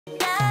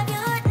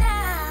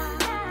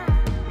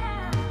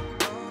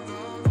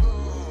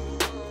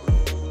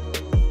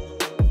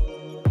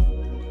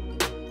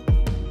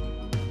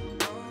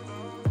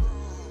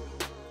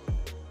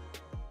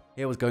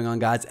Hey, what's going on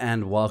guys,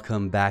 and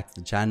welcome back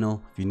to the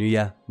channel. If you're new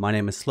here, my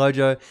name is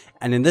Slojo,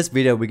 and in this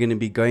video we're going to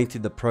be going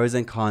through the pros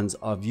and cons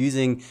of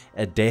using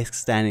a desk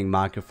standing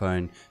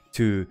microphone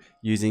to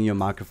using your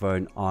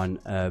microphone on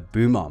a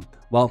boom arm.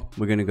 Well,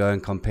 we're going to go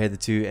and compare the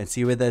two and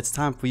see whether it's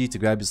time for you to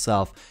grab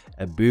yourself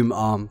a boom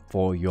arm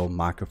for your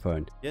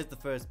microphone. Here's the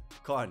first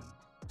con.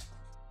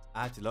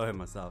 I had to lower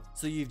myself.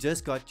 So you've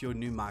just got your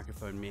new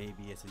microphone,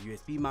 maybe it's a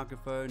USB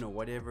microphone or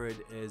whatever it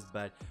is,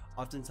 but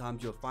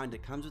oftentimes you'll find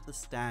it comes with a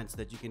stand so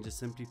that you can just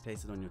simply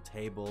place it on your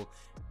table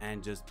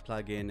and just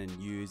plug in and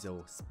use,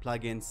 or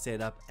plug in,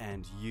 set up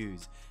and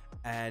use.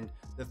 And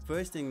the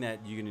first thing that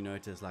you're going to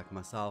notice, like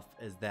myself,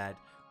 is that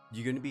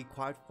you're going to be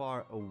quite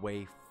far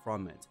away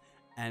from it.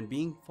 And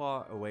being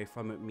far away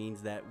from it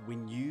means that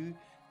when you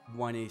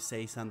want to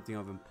say something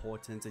of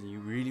importance and you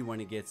really want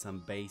to get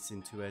some bass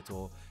into it,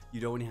 or you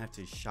don't want to have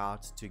to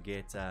shout to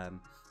get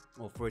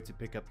or for it to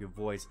pick up your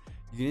voice,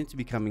 you need to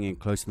be coming in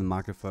close to the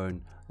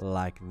microphone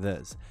like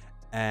this.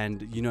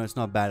 And you know, it's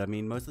not bad. I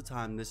mean, most of the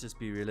time, let's just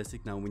be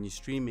realistic now, when you're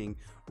streaming,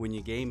 when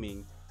you're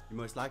gaming,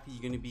 most likely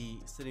you're going to be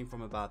sitting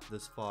from about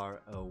this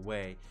far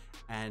away.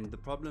 And the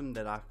problem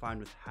that I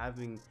find with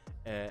having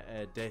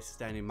a desk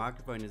standing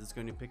microphone is it's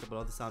going to pick up a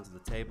lot of the sounds of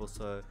the table.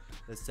 So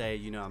let's say,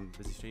 you know, I'm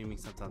busy streaming,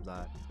 sometimes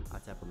I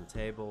tap on the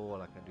table, or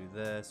like I do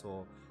this,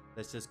 or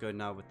let's just go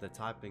now with the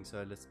typing.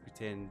 So let's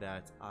pretend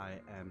that I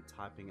am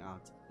typing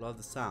out a lot of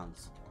the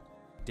sounds.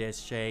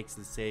 Desk shakes.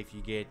 Let's say if you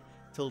get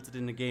tilted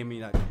in the game and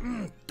you're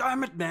like,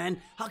 damn it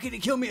man, how can you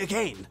kill me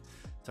again?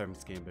 Sorry, I'm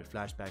just getting a bit of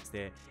flashbacks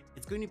there.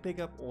 It's going to pick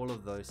up all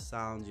of those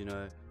sounds, you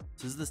know.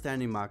 So this is the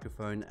standing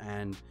microphone,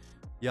 and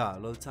yeah, a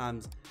lot of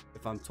times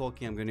if I'm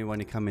talking, I'm going to want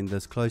to come in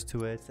this close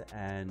to it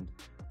and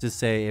just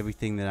say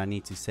everything that I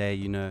need to say,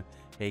 you know.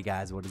 Hey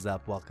guys, what is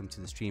up? Welcome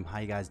to the stream. How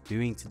you guys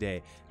doing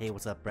today? Hey,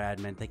 what's up, Brad,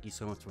 man? Thank you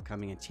so much for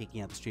coming and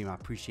checking out the stream. I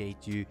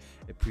appreciate you,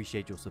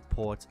 appreciate your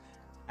support.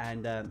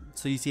 And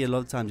so you see, a lot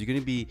of times you're going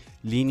to be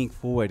leaning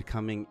forward,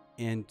 coming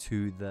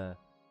into the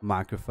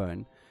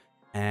microphone,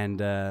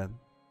 and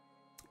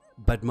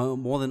but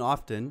more than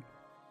often,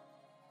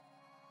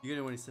 you're going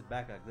to want to sit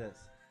back like this.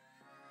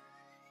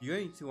 You're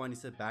going to want to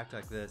sit back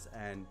like this,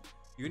 and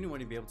you're going to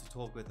want to be able to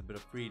talk with a bit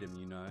of freedom,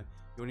 you know.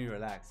 You want to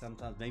relax.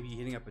 Sometimes maybe you're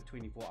hitting up a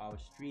 24-hour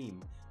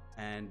stream,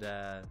 and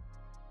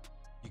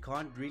you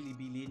can't really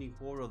be leaning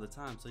forward all the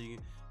time. So you're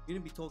going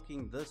to be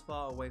talking this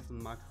far away from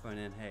the microphone,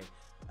 and hey,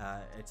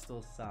 it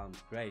still sounds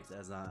great,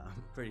 as I'm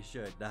pretty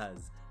sure it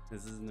does.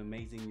 This is an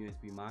amazing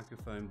USB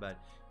microphone, but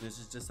this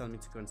is just something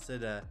to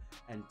consider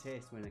and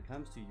test when it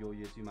comes to your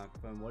USB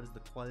microphone. What is the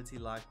quality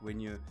like when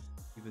you're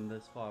even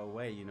this far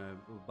away, you know,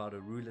 about a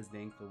ruler's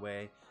length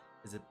away?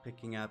 Is it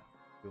picking up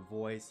your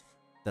voice?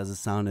 Does it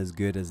sound as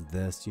good as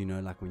this, you know,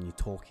 like when you're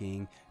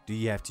talking? Do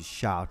you have to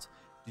shout?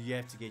 Do you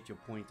have to get your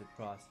point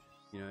across?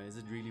 You know, is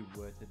it really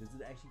worth it? Is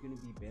it actually going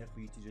to be better for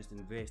you to just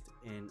invest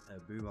in a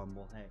boom arm?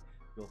 Well, hey,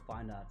 you'll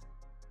find out.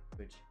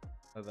 Switch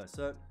over.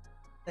 So let's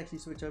actually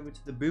switch over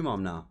to the boom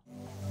arm now.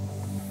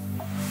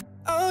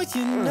 Oh,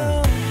 you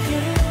know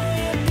you're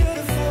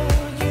beautiful,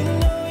 you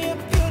know you're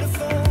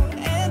beautiful,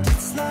 and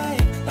it's like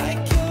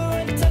you're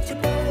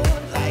untouchable,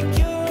 like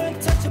you're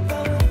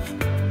untouchable.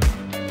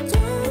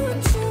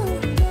 Don't you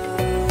know?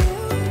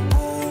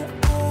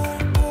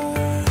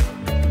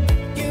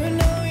 You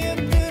know you're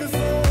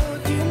beautiful,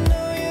 you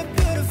know you're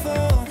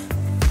beautiful.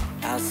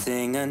 I'll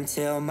sing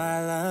until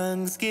my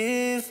lungs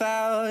give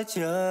out,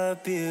 you're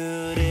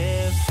beautiful.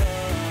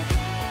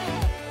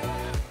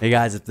 Hey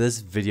guys, if this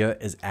video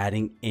is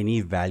adding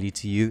any value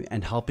to you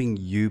and helping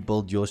you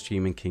build your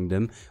streaming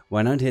kingdom,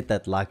 why not hit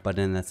that like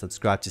button and that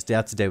subscribe to stay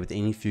up to date with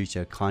any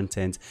future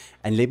content,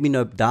 and let me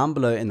know down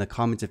below in the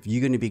comments if you're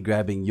going to be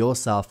grabbing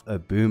yourself a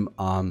boom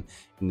arm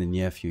in the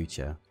near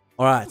future.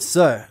 Alright,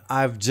 so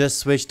I've just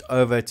switched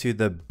over to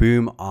the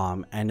boom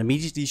arm, and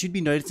immediately you should be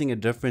noticing a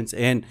difference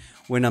in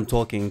when I'm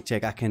talking.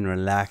 Check, I can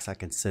relax, I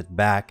can sit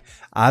back.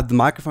 I have the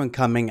microphone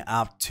coming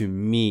out to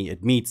me.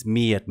 It meets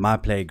me at my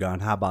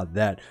playground. How about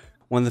that?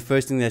 One of the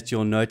first things that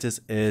you'll notice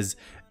is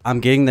I'm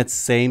getting that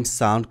same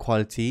sound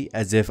quality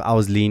as if I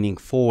was leaning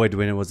forward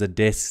when it was a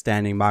desk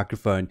standing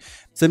microphone,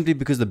 simply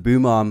because the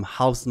boom arm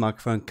helps the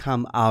microphone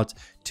come out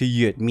to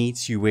you. It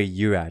meets you where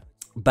you're at.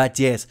 But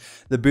yes,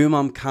 the boom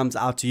arm comes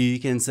out to you. You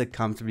can sit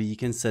comfortably, you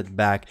can sit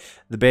back.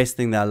 The best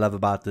thing that I love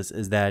about this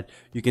is that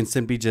you can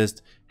simply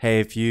just, hey,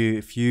 if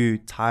you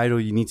tired or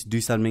you need to do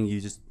something, you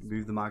just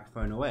move the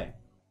microphone away.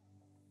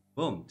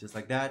 Boom, just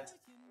like that.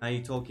 Now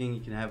you're talking,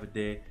 you can have it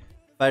there.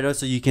 But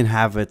also you can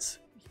have it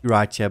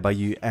right here by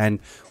you. And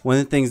one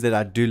of the things that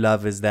I do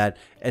love is that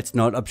it's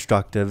not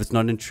obstructive, it's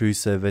not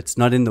intrusive, it's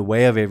not in the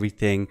way of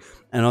everything.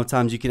 And a lot of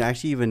times you can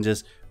actually even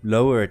just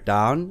lower it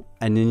down,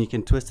 and then you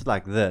can twist it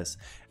like this.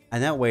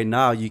 And that way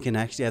now you can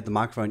actually have the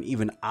microphone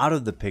even out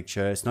of the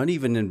picture. It's not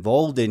even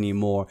involved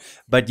anymore,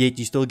 but yet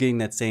you're still getting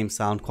that same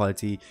sound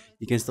quality.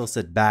 You can still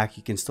sit back,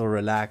 you can still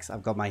relax.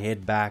 I've got my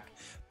head back,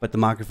 but the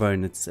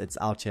microphone, it's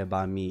out here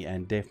by me.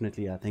 And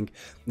definitely I think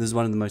this is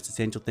one of the most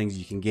essential things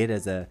you can get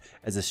as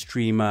a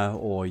streamer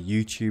or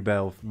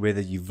YouTuber, or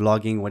whether you're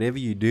vlogging, whatever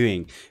you're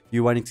doing. If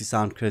you're wanting to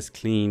sound crisp,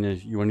 clean,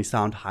 if you want to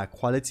sound high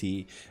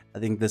quality, I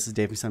think this is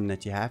definitely something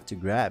that you have to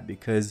grab,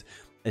 because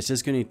it's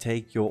just going to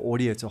take your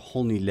audio to a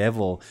whole new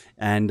level.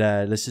 And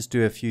let's just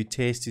do a few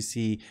tests to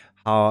see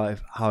how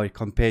it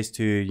compares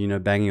to, you know,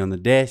 banging on the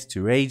desk,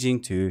 to raging,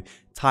 to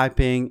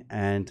typing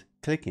and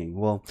clicking.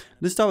 Well,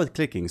 let's start with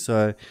clicking.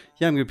 So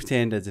here I'm going to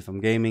pretend as if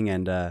I'm gaming,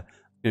 and I'm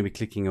going to be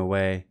clicking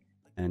away,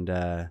 and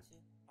yeah,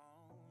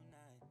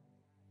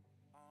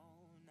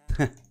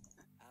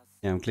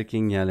 I'm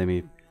clicking. Yeah, let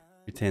me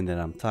pretend that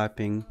I'm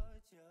typing.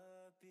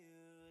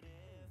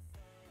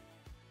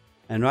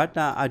 And right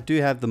now I do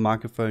have the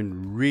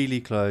microphone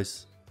really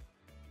close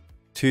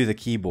to the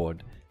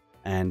keyboard.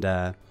 And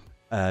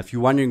if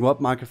you're wondering what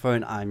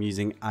microphone I'm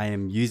using, I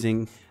am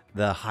using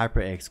the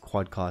HyperX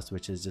Quadcast,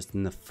 which is just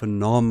a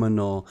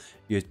phenomenal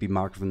USB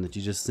microphone that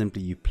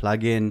you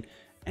plug in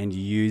and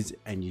you use,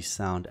 and you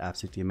sound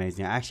absolutely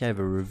amazing. I actually have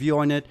a review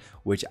on it,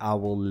 which I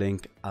will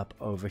link up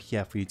over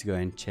here for you to go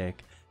and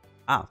check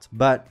out.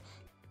 But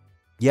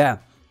yeah,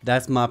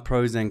 that's my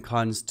pros and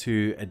cons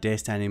to a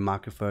desk standing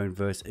microphone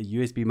versus a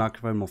USB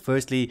microphone. Well,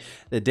 firstly,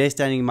 the desk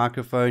standing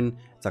microphone,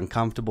 it's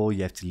uncomfortable.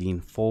 You have to lean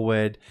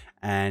forward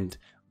and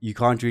you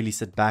can't really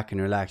sit back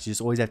and relax. You just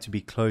always have to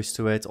be close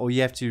to it, or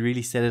you have to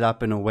really set it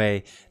up in a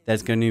way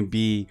that's going to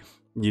be,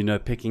 you know,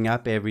 picking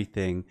up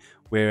everything.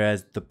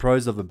 Whereas the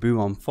pros of a boom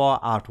arm far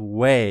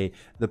outweigh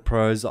the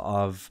pros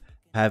of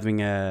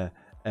having a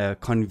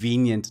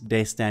convenient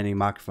desk standing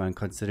microphone,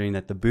 considering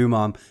that the boom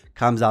arm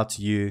comes out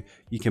to you,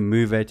 you can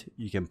move it,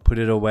 you can put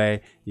it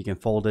away, you can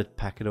fold it,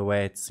 pack it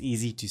away. It's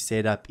easy to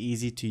set up,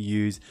 easy to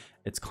use,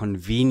 it's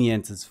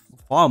convenient. It's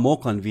far more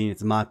convenient,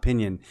 in my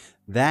opinion,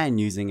 than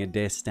using a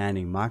desk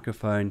standing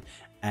microphone.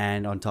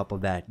 And on top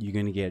of that, you're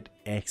going to get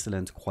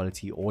excellent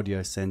quality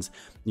audio, since,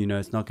 you know,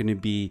 it's not going to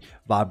be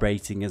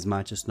vibrating as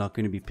much, it's not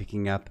going to be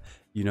picking up,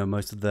 you know,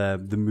 most of the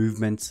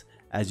movements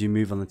as you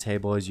move on the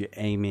table, as you're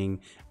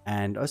aiming.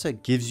 And also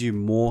it gives you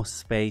more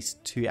space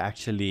to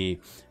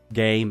actually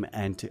game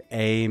and to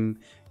aim,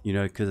 you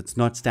know, because it's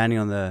not standing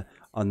on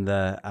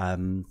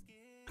the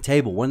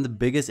table. One of the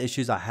biggest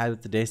issues I had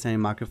with the desk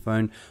standing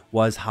microphone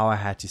was how I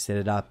had to set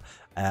it up.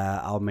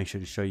 I'll make sure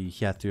to show you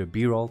here through a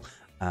b-roll.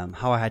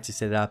 How I had to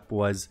set it up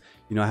was,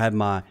 you know, I had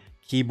my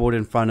keyboard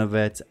in front of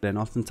it, and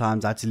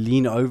oftentimes I had to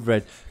lean over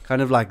it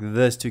kind of like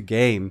this to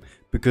game,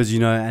 because, you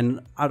know, and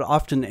I'd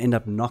often end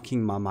up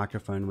knocking my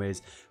microphone,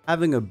 whereas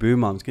having a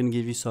boom arm is going to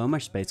give you so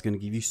much space, it's going to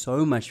give you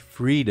so much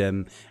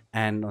freedom.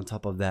 And on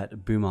top of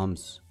that, boom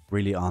arms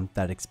really aren't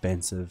that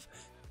expensive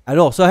at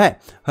all. So hey,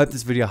 hope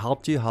this video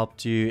helped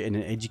you in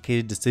an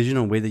educated decision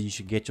on whether you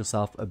should get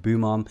yourself a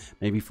boom arm,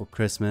 maybe for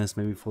Christmas,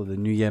 maybe for the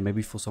new year,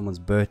 maybe for someone's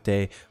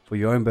birthday, for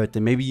your own birthday.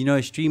 Maybe you know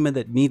a streamer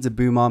that needs a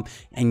boom arm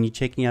and you're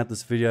checking out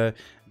this video.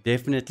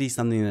 Definitely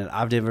something that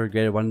I've never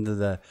regretted. One of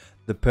the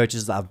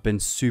purchases I've been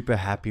super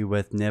happy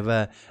with.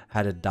 Never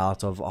had a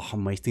doubt of, oh,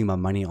 I'm wasting my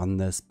money on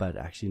this, but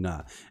actually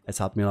no, it's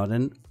helped me a lot.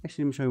 And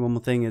actually, let me show you one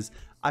more thing, is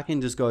I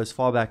can just go as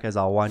far back as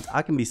I want.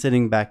 I can be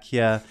sitting back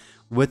here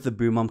with the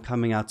boom arm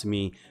coming out to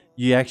me.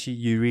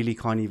 You really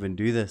can't even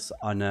do this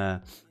on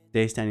a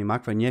desk standing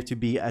microphone. You have to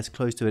be as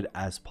close to it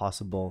as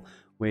possible.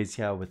 Whereas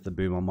here with the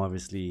boom arm,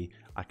 obviously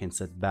I can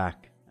sit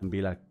back and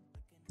be like,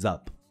 "What's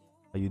up?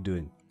 How you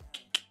doing?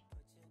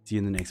 See you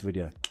in the next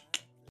video."